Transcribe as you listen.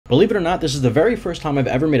Believe it or not, this is the very first time I've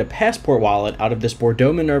ever made a passport wallet out of this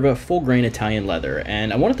Bordeaux Minerva full grain Italian leather,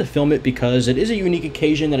 and I wanted to film it because it is a unique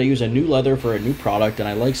occasion that I use a new leather for a new product, and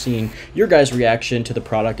I like seeing your guys' reaction to the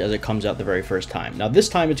product as it comes out the very first time. Now this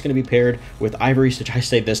time it's going to be paired with Ivory stitch. I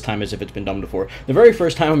say this time as if it's been done before. The very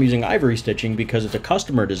first time I'm using Ivory stitching because it's a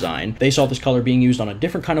customer design. They saw this color being used on a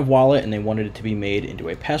different kind of wallet and they wanted it to be made into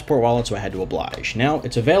a passport wallet, so I had to oblige. Now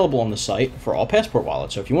it's available on the site for all passport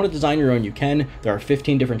wallets, so if you want to design your own you can. There are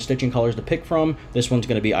 15 different stitching colors to pick from. This one's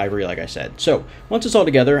going to be Ivory, like I said. So once it's all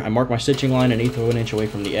together, I mark my stitching line 1/8 of an inch away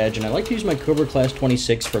from the edge, and I like to use my Cobra Class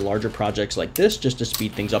 26 for larger projects like this just to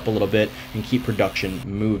speed things up a little bit and keep production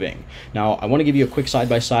moving. Now I want to give you a quick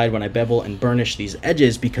side-by-side when I bevel and burnish these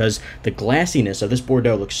edges because the glassiness of this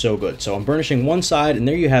Bordeaux looks so good. So I'm burnishing one side, and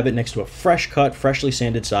there you have it next to a fresh cut, freshly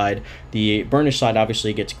sanded side. The burnished side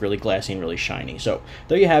obviously gets really glassy and really shiny. So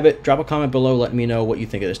there you have it. Drop a comment below letting me know what you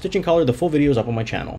think of the stitching color. The full video is up on my channel.